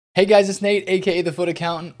Hey guys, it's Nate, aka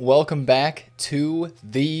TheFutAccountant. Welcome back to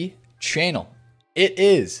the channel. It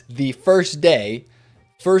is the first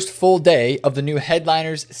full day of the new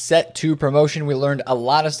Headliners Set 2 promotion. We learned a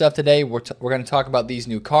lot of stuff today. We're going to talk about these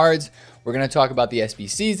new cards. We're going to talk about the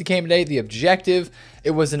SBCs that came today, the objective.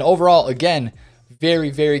 It was an overall, again, very,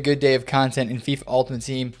 very good day of content in FIFA Ultimate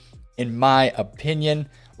Team, in my opinion.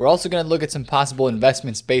 We're also going to look at some possible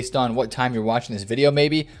investments based on what time you're watching this video,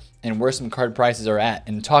 maybe, and where some card prices are at,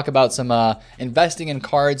 and talk about some investing in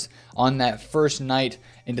cards on that first night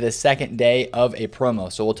into the second day of a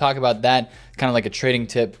promo. So we'll talk about that, kind of like a trading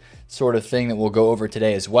tip sort of thing that we'll go over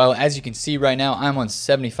today as well. As you can see right now, I'm on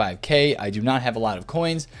 75K. I do not have a lot of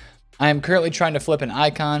coins. I am currently trying to flip an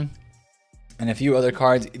icon and a few other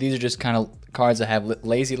cards. These are just kind of cards I have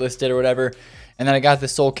lazy listed or whatever. And then I got the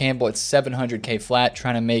Sol Campbell at 700K flat,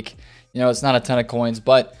 trying to make, it's not a ton of coins,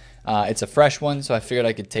 but it's a fresh one, so I figured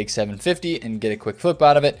I could take 750 and get a quick flip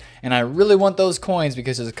out of it. And I really want those coins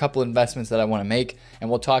because there's a couple investments that I want to make, and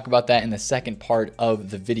we'll talk about that in the second part of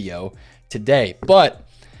the video today. But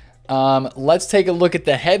let's take a look at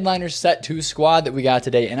the Headliners Set 2 squad that we got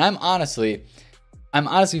today. And I'm honestly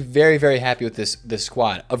very, very happy with this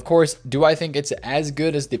squad. Of course, do I think it's as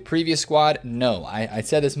good as the previous squad? No. I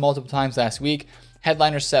said this multiple times last week.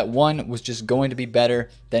 Headliners Set 1 was just going to be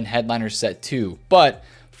better than Headliners Set 2. But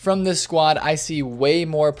from this squad, I see way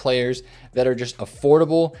more players that are just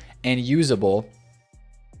affordable and usable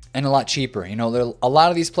and a lot cheaper. A lot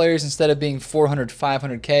of these players, instead of being 400,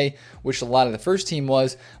 500K, which a lot of the first team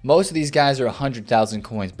was, most of these guys are 100,000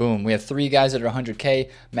 coins. Boom. We have 3 guys that are 100K.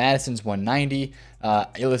 Madison's 190,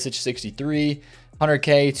 Ilicic 63,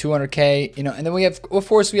 100K, 200K, and then we have, of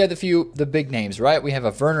course, we have the big names, right? We have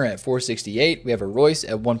a Werner at 468. We have a Royce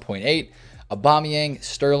at 1.8, Aubameyang,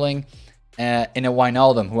 Sterling, and a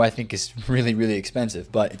Wijnaldum, who I think is really, really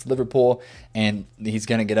expensive, but it's Liverpool and he's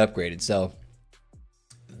going to get upgraded. So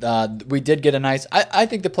we did get a nice, I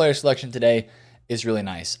think the player selection today is really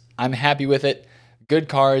nice. I'm happy with it. Good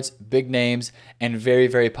cards, big names, and very,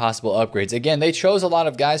 very possible upgrades. Again, they chose a lot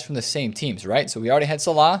of guys from the same teams, right? So we already had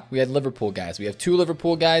Salah. We had Liverpool guys. We have 2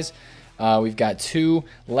 Liverpool guys. We've got 2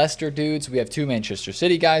 Leicester dudes. We have 2 Manchester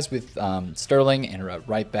City guys with Sterling and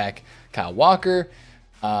right back Kyle Walker.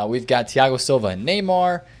 We've got Thiago Silva and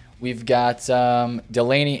Neymar. We've got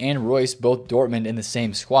Delaney and Royce, both Dortmund, in the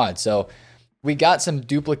same squad. So we got some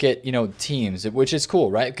duplicate, teams, which is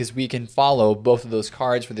cool, right? Because we can follow both of those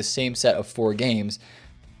cards for the same set of 4 games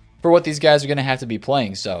for what these guys are going to have to be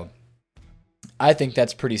playing. So I think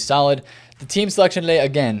that's pretty solid. The team selection today,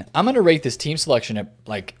 again, I'm going to rate this team selection at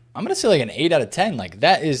I'm going to say like an 8 out of 10.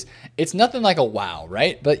 It's nothing like a wow,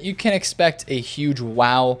 right? But you can expect a huge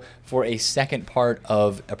wow for a second part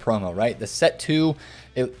of a promo, right? The Set 2,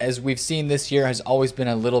 as we've seen this year, has always been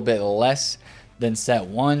a little bit less than Set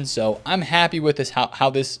 1. So I'm happy with this, how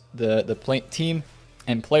the team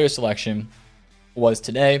and player selection was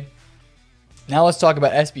today. Now let's talk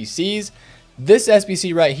about SBCs. This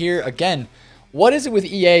SBC right here, again, what is it with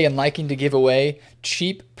EA and liking to give away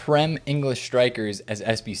cheap Prem English strikers as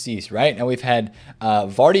SBCs, right? Now we've had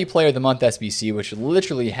Vardy Player of the Month SBC, which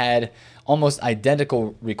literally had almost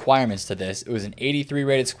identical requirements to this. It was an 83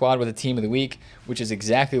 rated squad with a Team of the Week, which is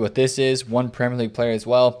exactly what this is. 1 Premier League player as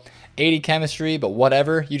well. 80 chemistry, but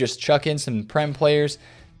whatever. You just chuck in some Prem players,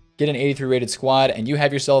 get an 83 rated squad, and you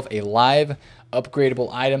have yourself a live upgradable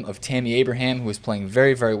item of Tammy Abraham, who is playing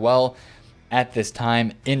very, very well at this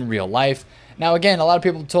time in real life. Now, again, a lot of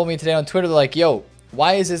people told me today on Twitter, they're like, yo,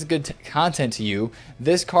 why is this good content to you?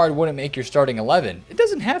 This card wouldn't make your starting 11. It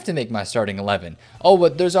doesn't have to make my starting 11. Oh,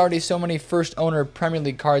 but there's already so many first owner Premier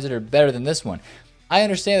League cards that are better than this one. I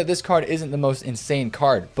understand that this card isn't the most insane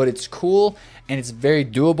card, but it's cool and it's very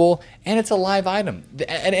doable and it's a live item.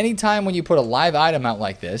 At any time when you put a live item out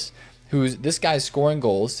like this, this guy's scoring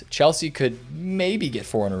goals, Chelsea could maybe get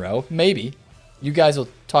 4 in a row, maybe. You guys will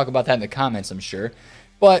talk about that in the comments, I'm sure.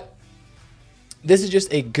 But this is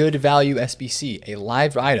just a good value SBC, a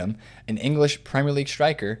live item, an English Premier League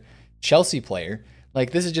striker, Chelsea player.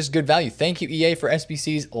 This is just good value. Thank you, EA, for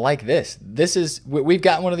SBCs like this. We've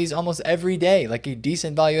got one of these almost every day, like a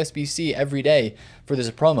decent value SBC every day for this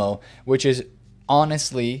promo, which is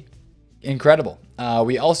honestly incredible.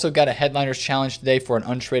 We also got a Headliners Challenge today for an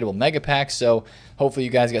untradeable mega pack, so hopefully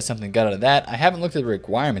you guys got something good out of that. I haven't looked at the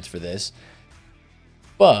requirements for this,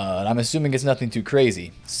 but I'm assuming it's nothing too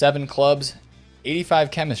crazy. 7 clubs, 85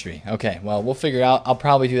 chemistry. Okay, well, we'll figure out. I'll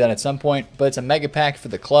probably do that at some point, but it's a mega pack for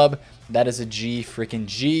the club. That is a freaking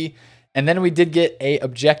G. And then we did get a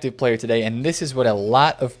objective player today, and this is what a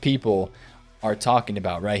lot of people are talking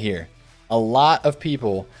about right here. A lot of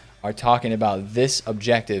people are talking about this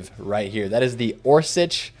objective right here. That is the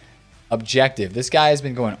Orsic Objective. This guy has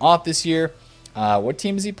been going off this year. What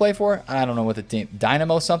team does he play for? I don't know what the team,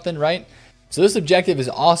 Dynamo something, right? So this Objective is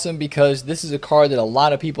awesome because this is a card that a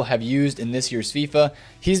lot of people have used in this year's FIFA.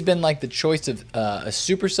 He's been like the choice of a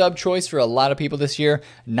super sub choice for a lot of people this year.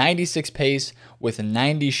 96 pace with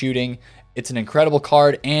 90 shooting. It's an incredible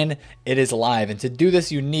card and it is live. And to do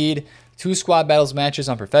this, you need 2 squad battles matches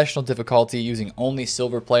on professional difficulty using only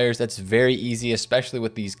silver players. That's very easy, especially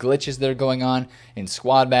with these glitches that are going on in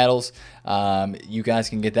squad battles. You guys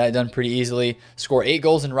can get that done pretty easily. Score 8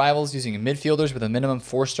 goals in rivals using midfielders with a minimum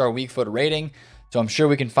 4-star weak foot rating. So I'm sure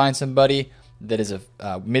we can find somebody that is a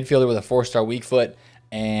midfielder with a 4-star weak foot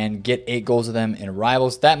and get 8 goals of them in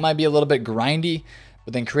rivals. That might be a little bit grindy,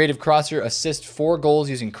 but then Creative Crosser, assist 4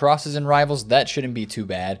 goals using crosses in rivals. That shouldn't be too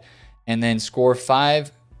bad. And then score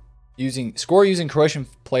using Croatian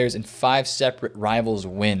players in 5 separate rivals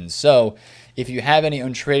wins. So if you have any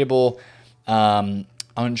untradeable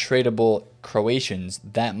Croatians,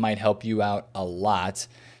 that might help you out a lot.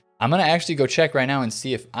 I'm gonna actually go check right now and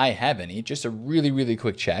see if I have any. Just a really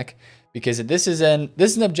quick check, because this is an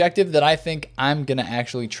objective that I think I'm gonna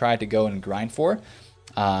actually try to go and grind for.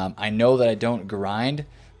 I know that I don't grind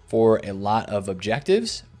for a lot of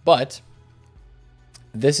objectives, but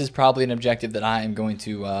this is probably an objective that I am going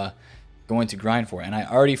to grind for. And I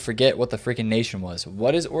already forget what the freaking nation was.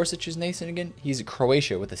 What is Orsic's nation again? He's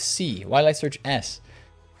Croatia with a C. Why did I search S?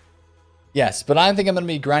 Yes, but I think I'm going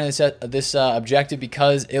to be grinding this objective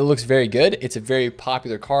because it looks very good. It's a very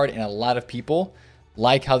popular card, and a lot of people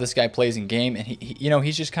like how this guy plays in game. And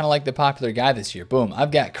he's just kind of like the popular guy this year. Boom!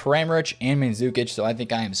 I've got Kramaric and Mandzukic, so I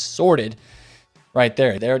think I am sorted right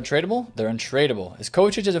there. They're untradeable. They're untradeable. Is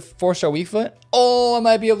Kovacic as a 4-star weak foot? Oh, I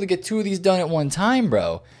might be able to get 2 of these done at one time,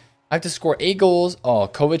 bro. I have to score 8 goals. Oh,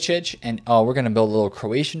 Kovacic, and oh, we're gonna build a little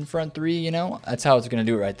Croatian front 3. That's how it's gonna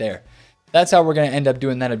do it right there. That's how we're going to end up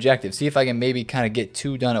doing that objective. See if I can maybe kind of get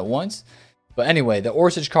 2 done at once. But anyway, the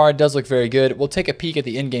Orsic card does look very good. We'll take a peek at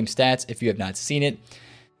the in-game stats if you have not seen it.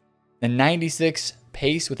 The 96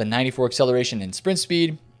 pace with a 94 acceleration and sprint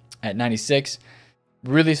speed at 96.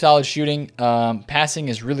 Really solid shooting. Passing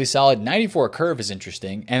is really solid. 94 curve is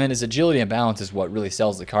interesting. And then his agility and balance is what really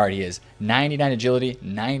sells the card. He is 99 agility,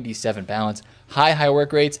 97 balance, high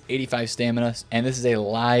work rates, 85 stamina. And this is a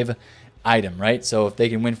live item, right? So if they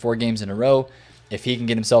can win 4 games in a row, if he can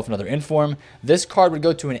get himself another inform, this card would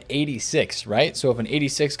go to an 86, right? So if an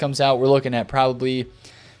 86 comes out, we're looking at probably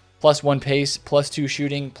 +1 pace, +2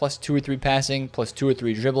 shooting, +2 or 3 passing, +2 or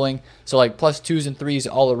 3 dribbling. So like +2s and 3s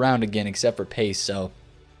all around again, except for pace. So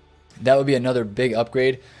that would be another big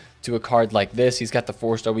upgrade to a card like this. He's got the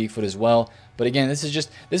 4-star weak foot as well. But again, this is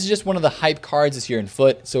just one of the hype cards this year in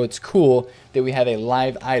foot. So it's cool that we have a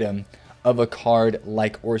live item of a card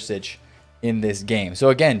like Orsic in this game. So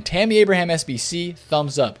again, Tammy Abraham SBC,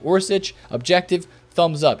 thumbs up. Orsic, objective,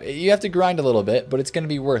 thumbs up. You have to grind a little bit, but it's going to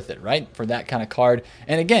be worth it, right? For that kind of card.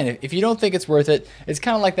 And again, if you don't think it's worth it, it's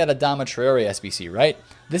kind of like that Adama Traore SBC, right?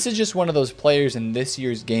 This is just one of those players in this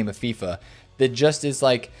year's game of FIFA that just is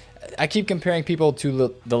like, I keep comparing people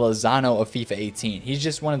to the Lozano of FIFA 18. He's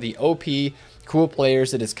just one of the OP cool players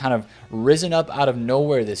that has kind of risen up out of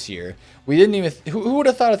nowhere this year. We didn't even, who would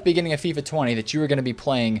have thought at the beginning of FIFA 20 that you were going to be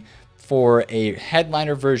playing for a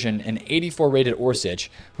headliner version, an 84 rated Orsic,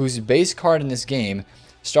 whose base card in this game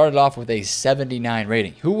started off with a 79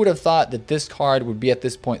 rating. Who would have thought that this card would be at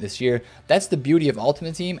this point this year? That's the beauty of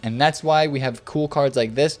Ultimate Team, and that's why we have cool cards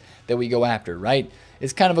like this that we go after, right?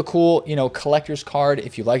 It's kind of a cool, collector's card.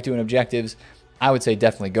 If you like doing objectives, I would say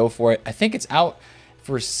definitely go for it. I think it's out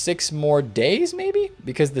for 6 more days, maybe,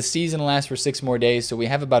 because the season lasts for 6 more days, so we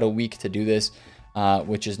have about a week to do this.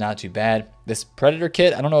 Which is not too bad. This Predator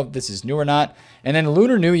kit, I don't know if this is new or not. And then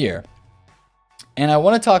Lunar New Year. And I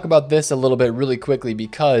want to talk about this a little bit really quickly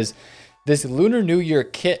because this Lunar New Year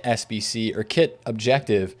kit SBC or kit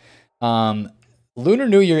objective, Lunar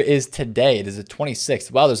New Year is today. It is the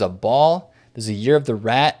 26th. Wow, there's a ball. There's a Year of the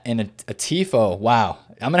Rat and a Tifo. Wow,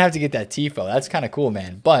 I'm going to have to get that Tifo. That's kind of cool,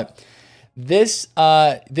 man. But this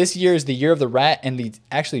year is the Year of the Rat, and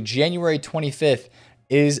actually January 25th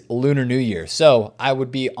is Lunar New Year. So I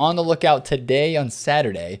would be on the lookout today on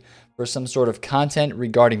Saturday for some sort of content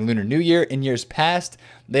regarding Lunar New Year. In years past,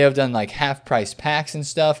 they have done like half-price packs and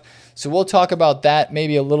stuff. So we'll talk about that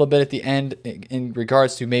maybe a little bit at the end in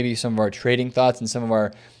regards to maybe some of our trading thoughts and some of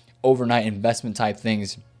our overnight investment type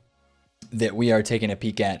things that we are taking a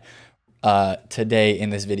peek at today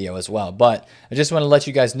in this video as well. But I just want to let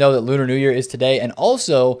you guys know that Lunar New Year is today. And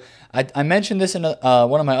also, I mentioned this in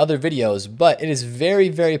one of my other videos, but it is very,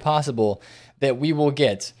 very possible that we will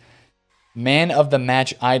get man of the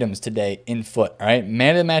match items today in foot. All right,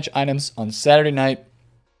 man of the match items on Saturday night.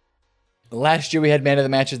 last year we had man of the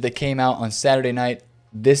matches that came out on Saturday night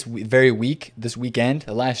this weekend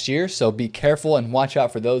last year. So be careful and watch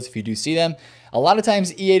out for those if you do see them. A lot of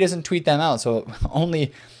times EA doesn't tweet them out, so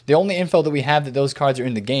the only info that we have that those cards are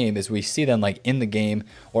in the game is we see them like in the game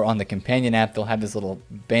or on the companion app. They'll have this little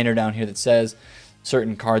banner down here that says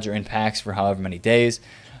certain cards are in packs for however many days.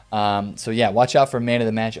 So yeah, watch out for man of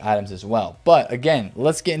the match items as well. But again,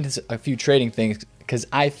 let's get into a few trading things, because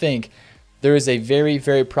I think there is a very,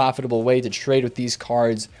 very profitable way to trade with these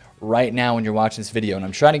cards right now when you're watching this video. And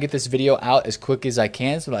I'm trying to get this video out as quick as I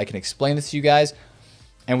can so that I can explain this to you guys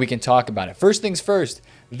and we can talk about it. First things first,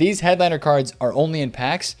 these headliner cards are only in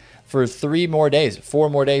packs for 4 more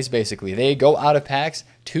days basically. They go out of packs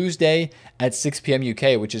Tuesday at 6 p.m.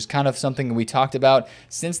 UK, which is kind of something we talked about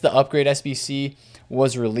since the upgrade SBC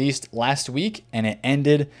was released last week, and it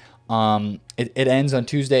ended. It ends on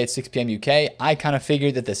Tuesday at 6 p.m. UK. I kind of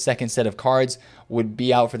figured that the second set of cards would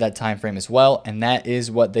be out for that time frame as well, and that is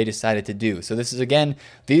what they decided to do. So this is, again,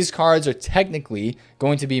 these cards are technically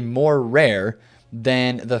going to be more rare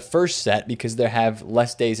than the first set because they have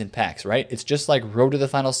less days in packs, right? It's just like Road to the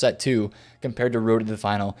Final Set 2 compared to Road to the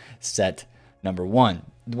Final Set number 1.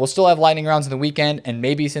 We'll still have lightning rounds on the weekend, and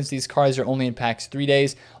maybe since these cards are only in packs 3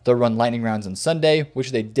 days, they'll run lightning rounds on Sunday,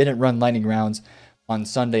 which they didn't run lightning rounds on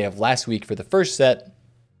Sunday of last week for the first set.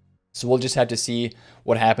 So we'll just have to see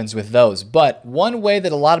what happens with those. But one way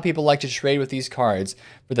that a lot of people like to trade with these cards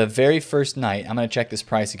for the very first night, I'm going to check this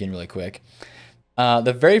price again really quick.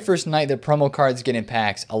 The very first night that promo cards get in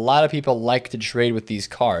packs, a lot of people like to trade with these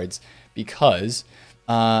cards because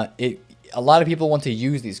a lot of people want to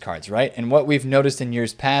use these cards, right? And what we've noticed in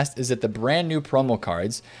years past is that the brand new promo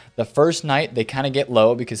cards, the first night, they kind of get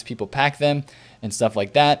low because people pack them and stuff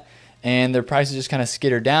like that. And their prices just kind of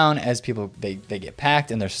skitter down as people, they get packed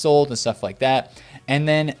and they're sold and stuff like that. And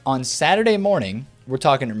then on Saturday morning, we're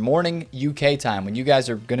talking morning UK time when you guys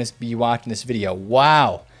are going to be watching this video.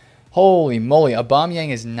 Wow. Holy moly. Aubameyang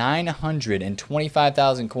is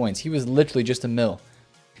 925,000 coins. He was literally just a mil.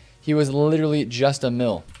 He was literally just a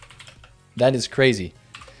mil. That is crazy.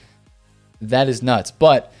 That is nuts.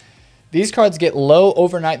 But these cards get low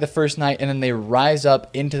overnight the first night, and then they rise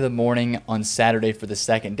up into the morning on Saturday for the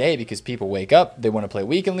second day because people wake up, they want to play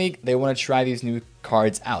Weekend League, they want to try these new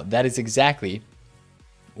cards out. That is exactly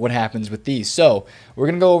what happens with these. So we're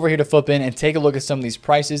going to go over here to Flipin and take a look at some of these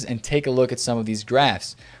prices and take a look at some of these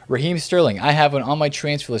graphs. Raheem Sterling, I have one on my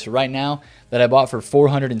transfer list right now that I bought for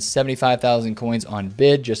 475,000 coins on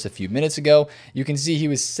bid just a few minutes ago. You can see he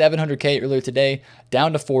was 700K earlier today,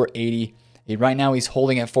 down to 480. Right now he's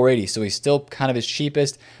holding at 480, so he's still kind of his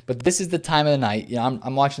cheapest. But this is the time of the night. You know,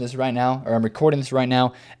 I'm watching this right now, or I'm recording this right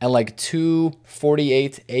now at like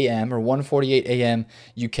 2:48 a.m. or 1:48 a.m.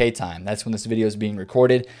 UK time. That's when this video is being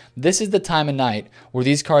recorded. This is the time of night where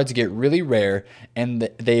these cards get really rare, and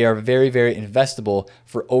they are very, very investable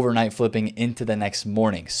for overnight flipping into the next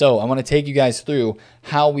morning. So I want to take you guys through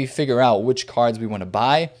how we figure out which cards we want to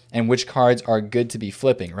buy and which cards are good to be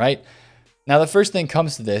flipping, right? Now, the first thing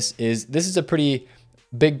comes to this is a pretty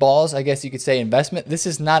big balls, I guess you could say, investment. This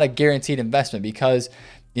is not a guaranteed investment because,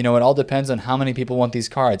 you know, it all depends on how many people want these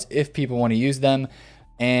cards, if people want to use them,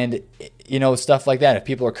 and, you know, stuff like that, if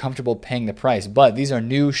people are comfortable paying the price. But these are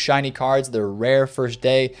new shiny cards. They're rare first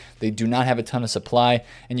day. They do not have a ton of supply,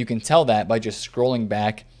 and you can tell that by just scrolling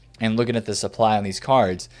back and looking at the supply on these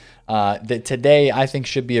cards. That today, I think,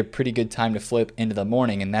 should be a pretty good time to flip into the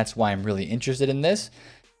morning, and that's why I'm really interested in this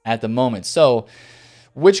at the moment. So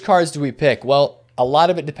which cards do we pick? Well, a lot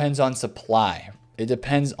of it depends on supply. It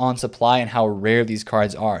depends on supply and how rare these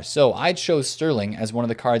cards are. So I chose Sterling as one of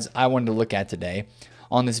the cards I wanted to look at today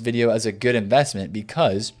on this video as a good investment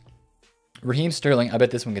because Raheem Sterling, I bet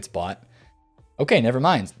this one gets bought. Okay, never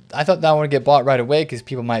mind. I thought that one would get bought right away because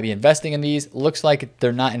people might be investing in these. Looks like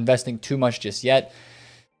they're not investing too much just yet.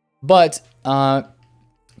 But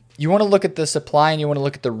you want to look at the supply and you want to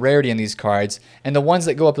look at the rarity in these cards. And the ones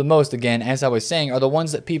that go up the most, again, as I was saying, are the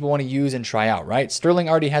ones that people want to use and try out, right? Sterling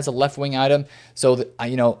already has a left wing item. So,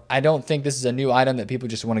 you know, I don't think this is a new item that people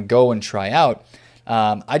just want to go and try out.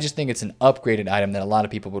 I just think it's an upgraded item that a lot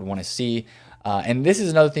of people would want to see. And this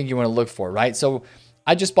is another thing you want to look for, right? So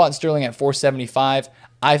I just bought Sterling at 475.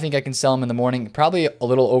 I think I can sell him in the morning, probably a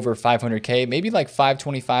little over 500K, maybe like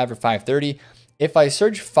 525 or 530. If I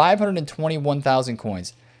search 521,000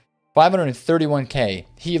 coins, 531K,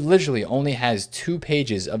 he literally only has 2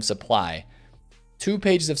 pages of supply. 2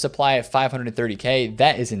 pages of supply at 530K.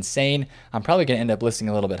 That is insane. I'm probably going to end up listing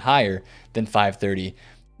a little bit higher than 530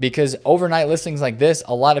 because overnight listings like this,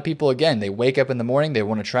 a lot of people, again, they wake up in the morning, they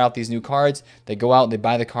want to try out these new cards, they go out, they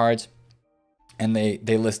buy the cards, and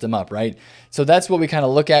they list them up, right? So that's what we kind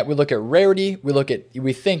of look at. We look at rarity.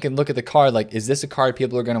 We think and look at the card like, is this a card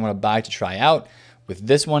people are going to want to buy to try out? With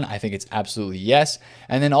this one, I think it's absolutely yes.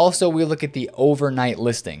 And then also we look at the overnight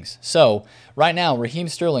listings. So right now, Raheem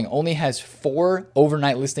Sterling only has 4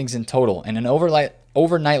 overnight listings in total. And an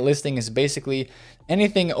overnight listing is basically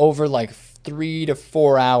anything over like 3 to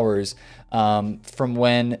 4 hours from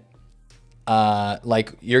when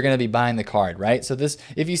like you're going to be buying the card, right? So this,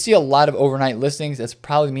 if you see a lot of overnight listings, that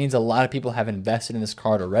probably means a lot of people have invested in this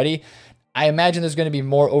card already. I imagine there's going to be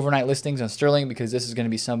more overnight listings on Sterling because this is going to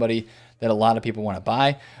be somebody that a lot of people want to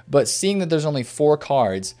buy. But seeing that there's only 4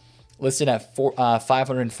 cards listed at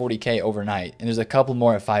 540K overnight, and there's a couple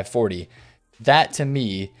more at 540, that to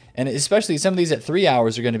me, and especially some of these at 3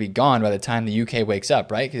 hours are going to be gone by the time the UK wakes up,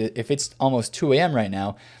 right? If it's almost 2 a.m. right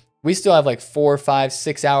now, we still have like 4, 5,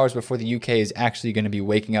 6 hours before the UK is actually going to be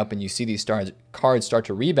waking up, and you see these cards start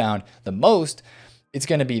to rebound the most. It's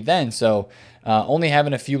going to be then. So only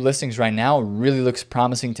having a few listings right now really looks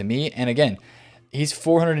promising to me. And again, he's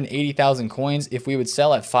 480,000 coins. If we would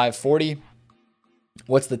sell at 540,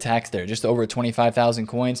 what's the tax there? Just over 25,000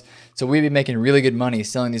 coins. So we'd be making really good money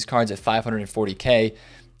selling these cards at 540K.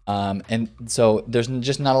 And so there's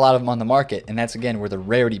just not a lot of them on the market. And that's, again, where the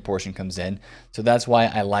rarity portion comes in. So that's why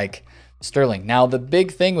I like Sterling. Now, the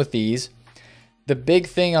big thing with these, the big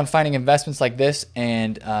thing on finding investments like this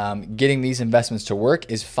and getting these investments to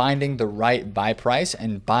work is finding the right buy price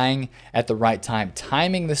and buying at the right time.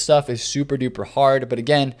 Timing this stuff is super duper hard. But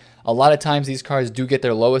again, a lot of times these cards do get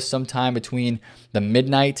their lowest sometime between the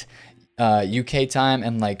midnight UK time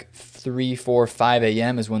and like 3, 4, 5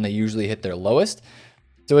 a.m. is when they usually hit their lowest.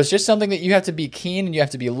 So it's just something that you have to be keen, and you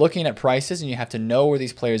have to be looking at prices, and you have to know where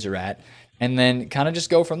these players are at, and then kind of just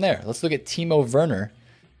go from there. Let's look at Timo Werner.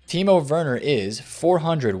 Timo Werner is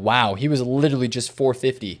 400. Wow, he was literally just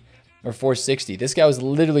 450 or 460. This guy was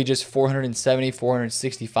literally just 470,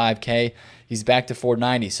 465K. He's back to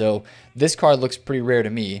 490. So this card looks pretty rare to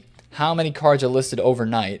me. How many cards are listed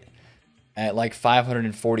overnight at like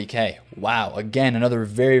 540K? Wow, again, another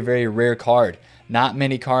very, very rare card. Not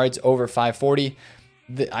many cards over 540.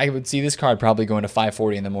 I would see this card probably going to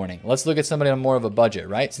 540 in the morning. Let's look at somebody on more of a budget,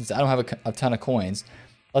 right? Since I don't have a ton of coins.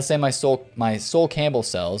 Let's say my Sol Campbell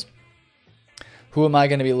sells. Who am I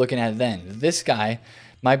going to be looking at then? This guy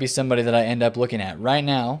might be somebody that I end up looking at. Right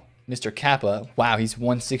now, Mr. Kappa, wow, he's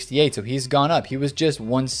 168, so he's gone up. He was just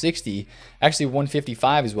 160. Actually,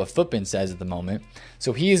 155 is what Footbin says at the moment.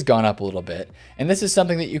 So he's gone up a little bit. And this is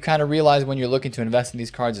something that you kind of realize when you're looking to invest in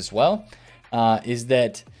these cards as well, is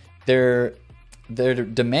that their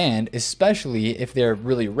demand, especially if they're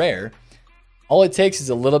really rare, all it takes is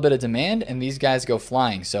a little bit of demand and these guys go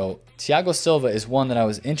flying. So Thiago Silva is one that I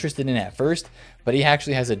was interested in at first, but he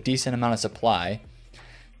actually has a decent amount of supply.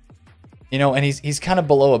 You know, and he's kind of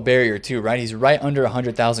below a barrier too, right? He's right under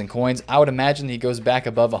 100,000 coins. I would imagine he goes back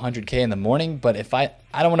above 100K in the morning, but if I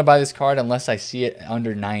don't want to buy this card unless I see it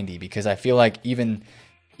under 90, because I feel like even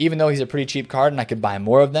though he's a pretty cheap card and I could buy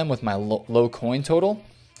more of them with my low coin total,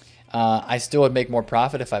 I still would make more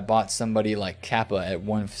profit if I bought somebody like Kappa at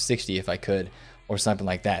 160 if I could, or something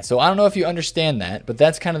like that. So I don't know if you understand that, but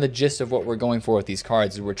that's kind of the gist of what we're going for with these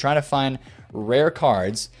cards. We're trying to find rare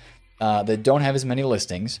cards that don't have as many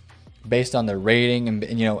listings based on their rating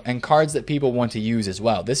and cards that people want to use as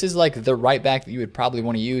well. This is like the right back that you would probably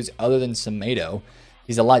want to use other than Semedo.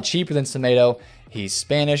 He's a lot cheaper than Semedo. He's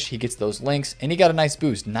Spanish. He gets those links, and he got a nice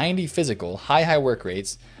boost. 90 physical, high work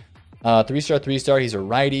rates. 3-star, 3-star. He's a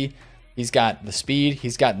righty. He's got the speed.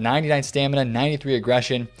 He's got 99 stamina, 93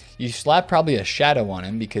 aggression. You slap probably a shadow on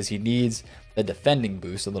him because he needs the defending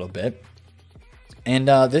boost a little bit. And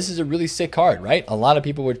this is a really sick card, right? A lot of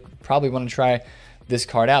people would probably want to try this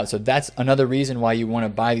card out. So that's another reason why you want to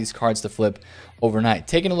buy these cards to flip overnight.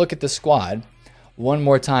 Taking a look at the squad one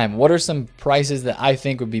more time. What are some prices that I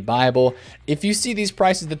think would be buyable? If you see these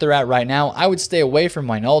prices that they're at right now, I would stay away from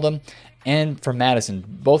Wijnaldum and from Madison.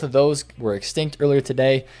 Both of those were extinct earlier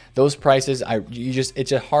today. Those prices, it's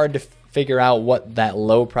just hard to figure out what that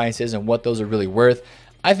low price is and what those are really worth.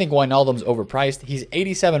 I think Wijnaldum's overpriced. He's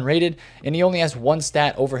 87 rated, and he only has one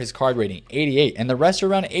stat over his card rating, 88, and the rest are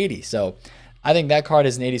around 80. So I think that card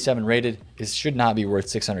is an 87 rated. It should not be worth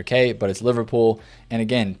 600K, but it's Liverpool. And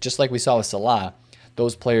again, just like we saw with Salah,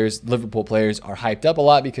 those players, Liverpool players, are hyped up a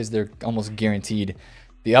lot because they're almost guaranteed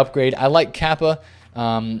the upgrade. I like Kappa.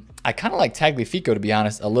 I kind of like Tagliafico, to be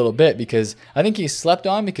honest, a little bit, because I think he's slept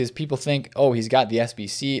on because people think, oh, he's got the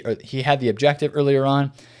SBC, or he had the objective earlier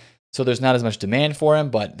on, so there's not as much demand for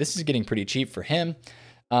him, but this is getting pretty cheap for him.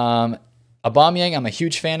 Aubameyang, I'm a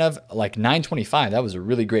huge fan of, like 925. That was a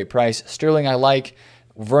really great price. Sterling, I like.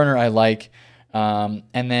 Werner, I like.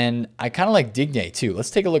 And then I kind of like Digne too.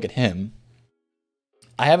 Let's take a look at him.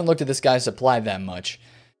 I haven't looked at this guy's supply that much,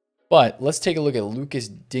 but let's take a look at Lucas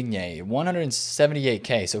Digne,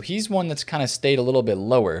 178K. So he's one that's kind of stayed a little bit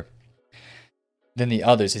lower than the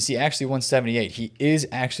others. Is he actually 178? He is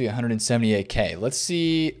actually 178K. Let's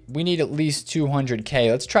see. We need at least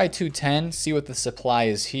 200K. Let's try 210, see what the supply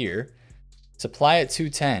is here. Supply at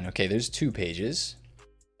 210. Okay, there's 2 pages.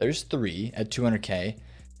 There's 3 at 200K.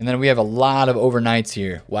 And then we have a lot of overnights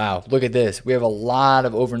here. Wow, look at this. We have a lot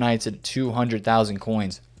of overnights at 200,000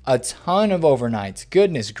 coins. A ton of overnights.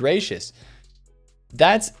 Goodness gracious.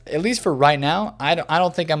 That's, at least for right now, I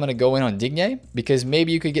don't think I'm going to go in on Digne, because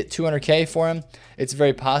maybe you could get 200K for him. It's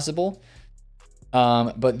very possible.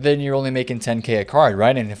 But then you're only making 10K a card,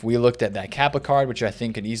 right? And if we looked at that Kappa card, which I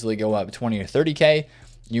think could easily go up 20 or 30K,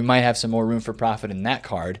 you might have some more room for profit in that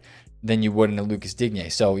card than you would in a Lucas Digne.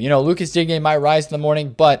 So, you know, Lucas Digne might rise in the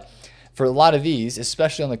morning, but for a lot of these,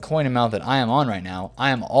 especially on the coin amount that I am on right now, I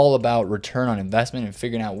am all about return on investment and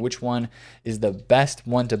figuring out which one is the best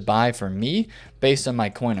one to buy for me based on my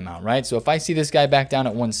coin amount, right? So if I see this guy back down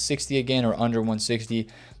at 160 again or under 160,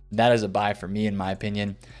 that is a buy for me in my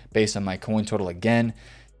opinion, based on my coin total again.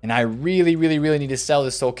 And I really need to sell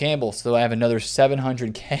this Sol Campbell so I have another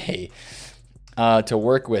 700K to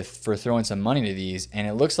work with for throwing some money to these. And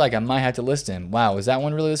it looks like I might have to list him. Wow, is that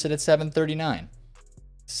one really listed at 739?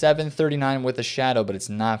 739 with a shadow, but it's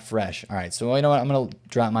not fresh. All right, so you know what? I'm going to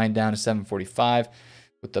drop mine down to 745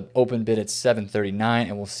 with the open bid at 739,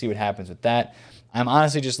 and we'll see what happens with that. I'm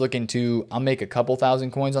honestly just looking to, I'll make a couple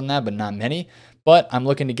thousand coins on that, but not many. But I'm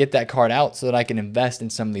looking to get that card out so that I can invest in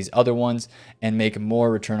some of these other ones and make more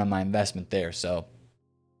return on my investment there. So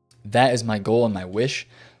that is my goal and my wish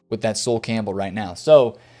with that Sol Campbell right now.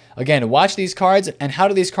 So again, watch these cards. And how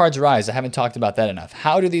do these cards rise? I haven't talked about that enough.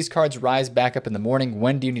 How do these cards rise back up in the morning?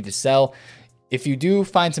 When do you need to sell? If you do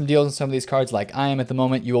find some deals on some of these cards like I am at the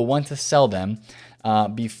moment, you will want to sell them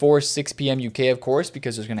before 6 p.m. UK, of course,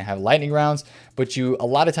 because there's going to have lightning rounds. But a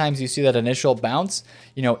lot of times you see that initial bounce,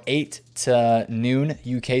 8 to noon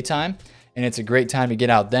UK time. And it's a great time to get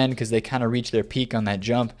out then because they kind of reach their peak on that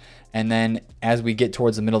jump. And then as we get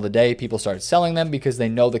towards the middle of the day, people start selling them because they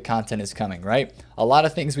know the content is coming, right? A lot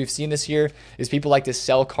of things we've seen this year is people like to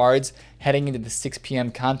sell cards heading into the 6 p.m.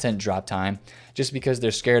 content drop time just because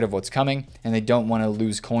they're scared of what's coming and they don't want to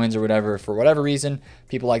lose coins or whatever. For whatever reason,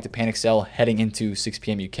 people like to panic sell heading into 6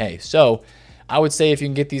 p.m. UK. So I would say if you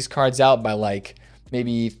can get these cards out by like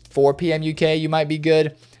maybe 4 p.m. UK, you might be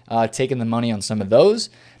good taking the money on some of those.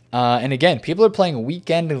 And again, people are playing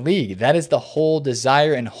weekend league. That is the whole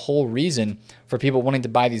desire and whole reason for people wanting to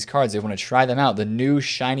buy these cards. They want to try them out. The new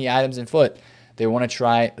shiny items in foot. They want to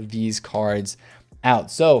try these cards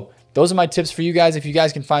out. So those are my tips for you guys. If you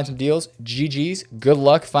guys can find some deals, GG's. Good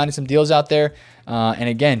luck finding some deals out there. And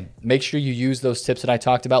again, make sure you use those tips that I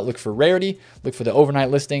talked about. Look for rarity, look for the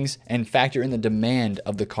overnight listings, and factor in the demand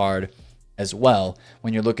of the card as well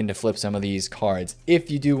when you're looking to flip some of these cards. If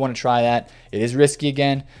you do want to try that, it is risky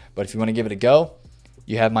again, but if you want to give it a go,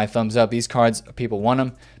 you have my thumbs up. These cards, people want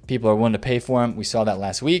them. People are willing to pay for them. We saw that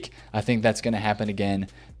last week. I think that's going to happen again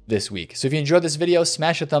this week. So if you enjoyed this video,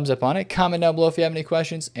 smash a thumbs up on it. Comment down below if you have any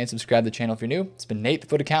questions, and subscribe to the channel if you're new. It's been Nate, the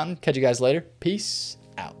Foot Accountant. Catch you guys later. Peace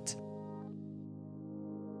out.